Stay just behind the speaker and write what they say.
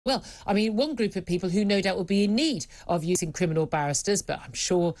Well, I mean, one group of people who no doubt will be in need of using criminal barristers, but I'm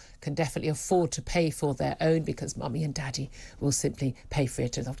sure can definitely afford to pay for their own because mummy and daddy will simply pay for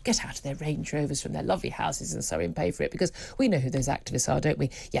it and they'll get out of their Range Rovers from their lovely houses and Surrey and pay for it because we know who those activists are, don't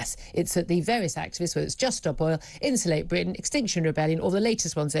we? Yes, it's the various activists, whether it's Just Stop Oil, Insulate Britain, Extinction Rebellion, or the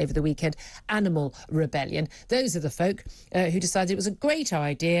latest ones over the weekend, Animal Rebellion. Those are the folk who decided it was a great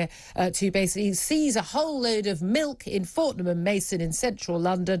idea to basically seize a whole load of milk in Fortnum and Mason in central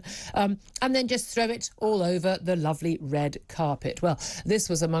London and then just throw it all over the lovely red carpet. Well, this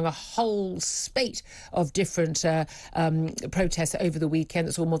was among a whole spate of different protests over the weekend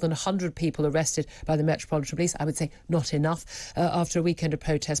that saw more than 100 people arrested by the Metropolitan Police. I would say not enough after a weekend of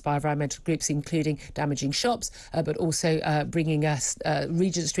protests by environmental groups, including damaging shops, but also bringing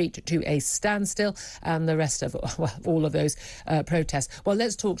Regent Street to a standstill and the rest of all of those protests. Well,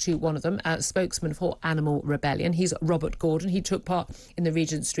 let's talk to one of them, spokesman for Animal Rebellion. He's Robert Gordon. He took part in the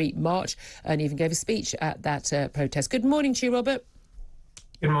Regent Street March and even gave a speech at that protest. Good morning to you, Robert.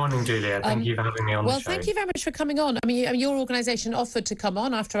 Good morning, Julia. Thank you for having me on the show. Well, thank you very much for coming on. I mean, your organisation offered to come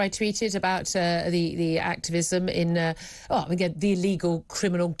on after I tweeted about the activism in, again, the illegal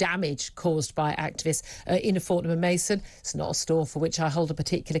criminal damage caused by activists in a Fortnum and Mason. It's not a store for which I hold a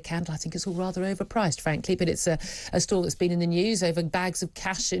particular candle. I think it's all rather overpriced, frankly, but it's a store that's been in the news over bags of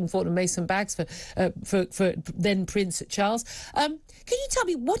cash in Fortnum and Mason bags for then Prince Charles. Can you tell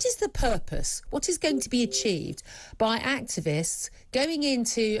me, what is the purpose? What is going to be achieved by activists going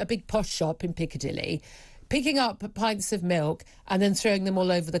into a big posh shop in Piccadilly, picking up pints of milk and then throwing them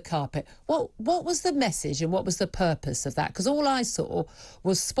all over the carpet? What was the message and what was the purpose of that? Because all I saw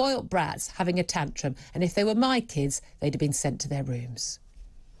was spoilt brats having a tantrum, and if they were my kids, they'd have been sent to their rooms.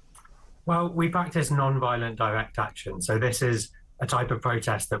 Well, we practice non-violent direct action, so this is a type of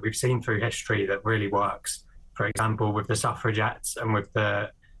protest that we've seen through history that really works. For example, with the suffragettes and with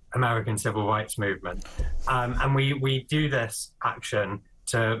the American Civil Rights Movement. And we do this action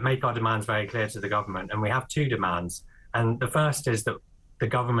to make our demands very clear to the government. And we have two demands. And the first is that the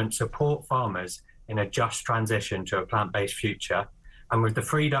government support farmers in a just transition to a plant-based future. And with the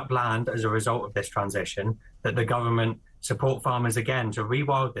freed up land as a result of this transition, that the government support farmers again to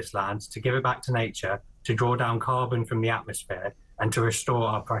rewild this land, to give it back to nature, to draw down carbon from the atmosphere, and to restore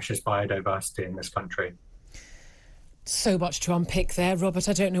our precious biodiversity in this country. So much to unpick there, Robert.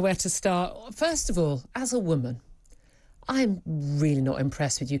 I don't know where to start. First of all, as a woman, I'm really not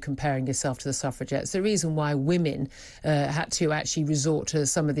impressed with you comparing yourself to the suffragettes. The reason why women had to actually resort to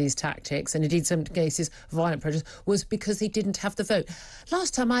some of these tactics, and indeed some cases violent protest, was because they didn't have the vote.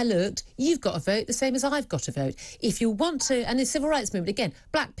 Last time I looked, you've got a vote the same as I've got a vote. If you want to, and the civil rights movement, again,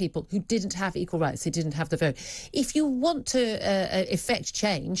 black people who didn't have equal rights, they didn't have the vote. If you want to effect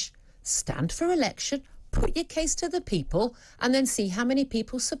change, stand for election, put your case to the people, and then see how many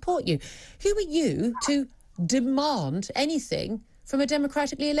people support you. Who are you to demand anything from a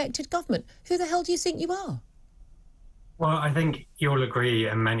democratically elected government? Who the hell do you think you are? Well, I think you'll agree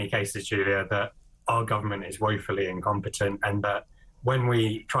in many cases, Julia, that our government is woefully incompetent and that when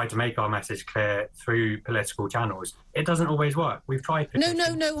we try to make our message clear through political channels, it doesn't always work. We've tried... No.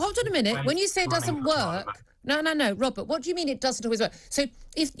 Hold on a minute. When you say it doesn't work... No, Robert, what do you mean it doesn't always work? So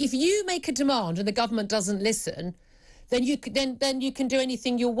if you make a demand and the government doesn't listen, then you can do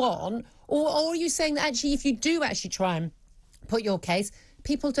anything you want? Or are you saying that actually if you do actually try and put your case,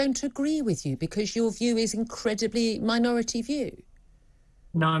 people don't agree with you because your view is incredibly minority view?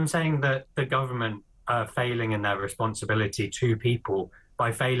 No, I'm saying that the government are failing in their responsibility to people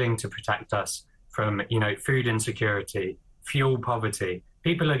by failing to protect us from, food insecurity, fuel poverty.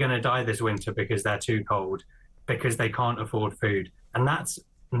 People are going to die this winter because they're too cold, because they can't afford food. And that's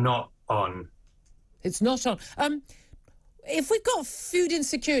not on. It's not on. If we've got food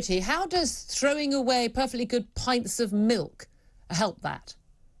insecurity, how does throwing away perfectly good pints of milk help that?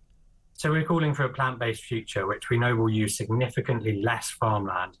 So we're calling for a plant-based future, which we know will use significantly less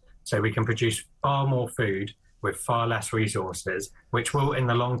farmland, so we can produce far more food with far less resources, which will, in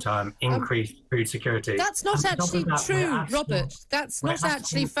the long term, increase food security. That's not actually true, Robert. That's not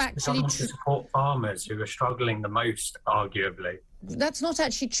actually factually true. To support farmers who are struggling the most, arguably. That's not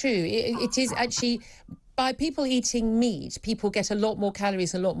actually true. It is actually... By people eating meat, people get a lot more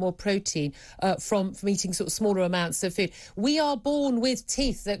calories and a lot more protein from eating sort of smaller amounts of food. We are born with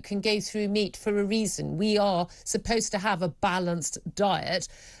teeth that can go through meat for a reason. We are supposed to have a balanced diet.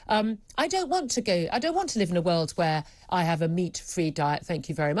 I don't want to live in a world where I have a meat-free diet, thank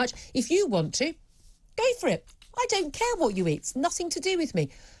you very much. If you want to, go for it. I don't care what you eat. It's nothing to do with me.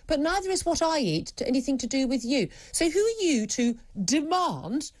 But neither is what I eat anything to do with you. So who are you to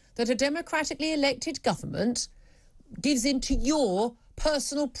demand that a democratically elected government gives in to your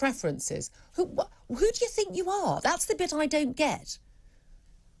personal preferences. Who do you think you are? That's the bit I don't get.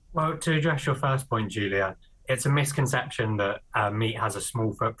 Well, to address your first point, Julia, it's a misconception that meat has a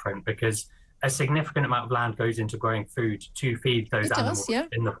small footprint, because a significant amount of land goes into growing food to feed those animals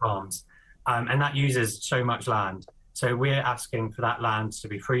in the farms. And that uses so much land. So we're asking for that land to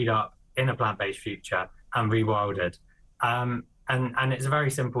be freed up in a plant-based future and rewilded. And it's a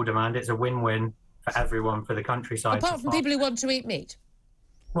very simple demand. It's a win-win for everyone, for the countryside. Apart from people who want to eat meat.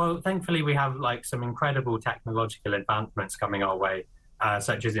 Well, thankfully, we have like some incredible technological advancements coming our way,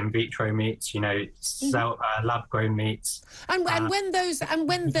 such as in vitro meats, lab-grown meats. And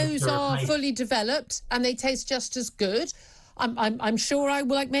when those are fully developed and they taste just as good, I'm sure I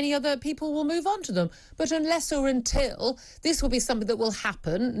will, like many other people, will move on to them. But unless or until, this will be something that will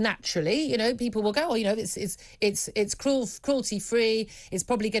happen naturally. You know, people will go, oh, you know, it's cruelty-free. It's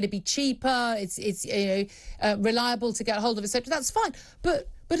probably going to be cheaper. It's reliable to get hold of, etc. That's fine. But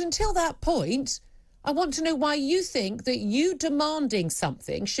until that point, I want to know why you think that you demanding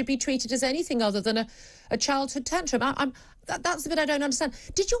something should be treated as anything other than a childhood tantrum. That's the bit I don't understand.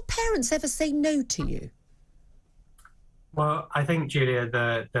 Did your parents ever say no to you? Well, I think, Julia,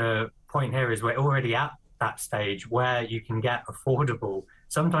 the point here is we're already at that stage where you can get affordable,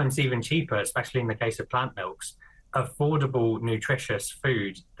 sometimes even cheaper, especially in the case of plant milks, affordable, nutritious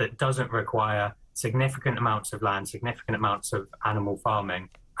food that doesn't require significant amounts of land, significant amounts of animal farming.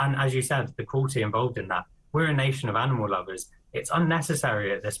 And as you said, the cruelty involved in that. We're a nation of animal lovers. It's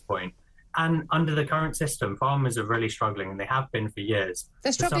unnecessary at this point. And under the current system, farmers are really struggling, and they have been for years.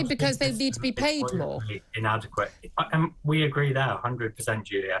 They're struggling because they need to be paid more. Inadequate. And we agree there, 100%,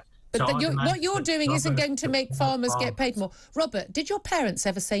 Julia. But what you're doing isn't going to make farmers get paid more. Robert, did your parents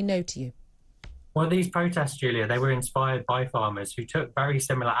ever say no to you? Well, these protests, Julia, they were inspired by farmers who took very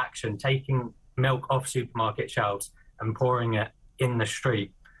similar action, taking milk off supermarket shelves and pouring it in the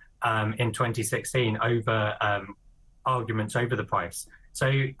street in 2016 over arguments over the price. So,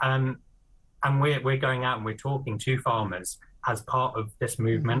 and we're going out and we're talking to farmers as part of this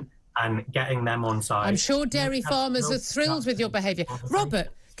movement and getting them on side. I'm sure dairy farmers are thrilled with your behaviour. Robert,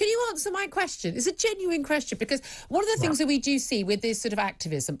 can you answer my question? It's a genuine question, because one of the things that we do see with this sort of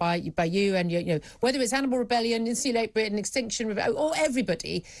activism by you and you know, whether it's Animal Rebellion, Insulate Britain, Extinction Rebellion, or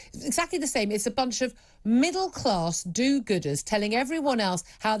everybody, it's exactly the same. It's a bunch of middle-class do-gooders telling everyone else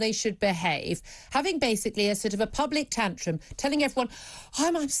how they should behave, having basically a sort of a public tantrum, telling everyone,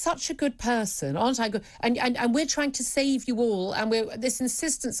 I'm such a good person, aren't I good? And we're trying to save you all, and we're this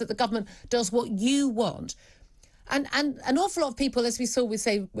insistence that the government does what you want. And an awful lot of people, as we saw with,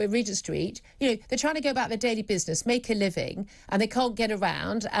 say, Regent Street, you know, they're trying to go about their daily business, make a living, and they can't get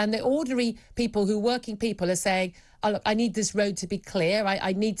around. And the ordinary people, working people, are saying, oh, look, I need this road to be clear.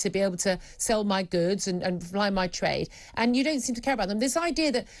 I need to be able to sell my goods and fly my trade. And you don't seem to care about them. This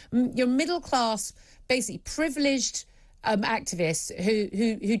idea that your middle class, basically privileged activists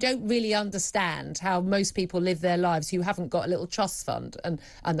who don't really understand how most people live their lives, who haven't got a little trust fund and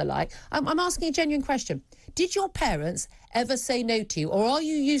the like. I'm asking a genuine question. Did your parents ever say no to you, or are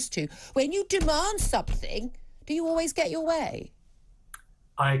you used to, when you demand something, do you always get your way?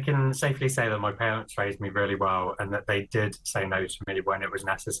 I can safely say that my parents raised me really well, and that they did say no to me when it was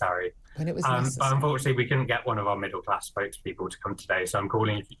necessary. When it was necessary. But unfortunately, we couldn't get one of our middle-class spokespeople to come today, so I'm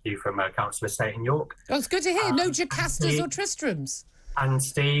calling you from a council estate in York. Oh, it's good to hear. No Jocastas or Tristrams. And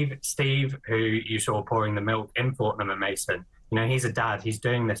Steve, who you saw pouring the milk in Fortnum and Mason, you know, he's a dad. He's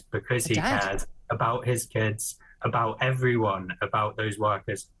doing this because he cares about his kids, about everyone, about those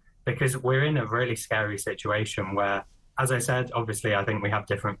workers, because we're in a really scary situation where, as I said, obviously, I think we have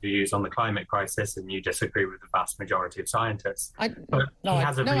different views on the climate crisis, and you disagree with the vast majority of scientists. I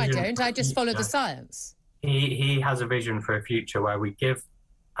don't. I just follow the science. He has a vision for a future where we give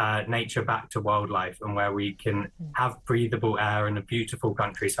nature back to wildlife, and where we can have breathable air and a beautiful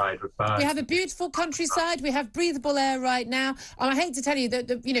countryside with birds. We have a beautiful countryside. We have breathable air right now. And I hate to tell you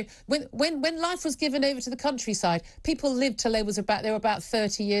that, you know, when life was given over to the countryside, people lived till they were about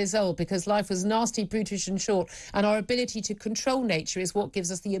 30 years old, because life was nasty, brutish and short. And our ability to control nature is what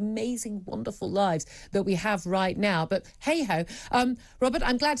gives us the amazing, wonderful lives that we have right now. But hey-ho. Robert,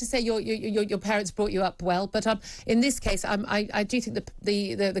 I'm glad to say your parents brought you up well. But in this case, I do think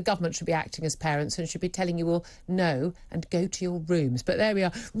the the government should be acting as parents and should be telling you all no and go to your rooms. But there we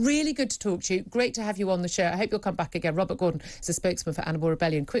are. Really good to talk to you. Great to have you on the show. I hope you'll come back again. Robert Gordon is a spokesman for Animal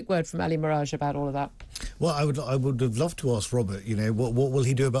Rebellion. Quick word from Ali Mirage about all of that. Well, I would have loved to ask Robert, you know, what will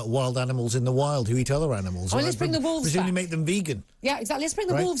he do about wild animals in the wild who eat other animals? Oh, let's bring the wolves presumably back. Make them vegan. Yeah, exactly. Let's bring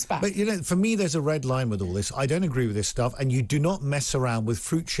the wolves back. But, you know, for me, there's a red line with all this. I don't agree with this stuff, and you do not mess around with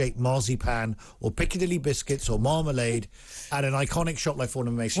fruit-shaped marzipan or Piccadilly biscuits or marmalade at an iconic shop like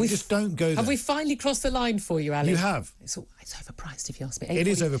Fortnum & Mason. Just don't go there. Have we finally crossed the line for you, Ali? You have. It's overpriced, if you ask me. It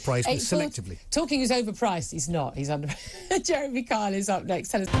is overpriced, but selectively. Talking is overpriced. He's not. He's under... Jeremy Kyle is up next.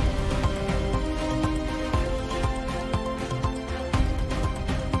 Tell us...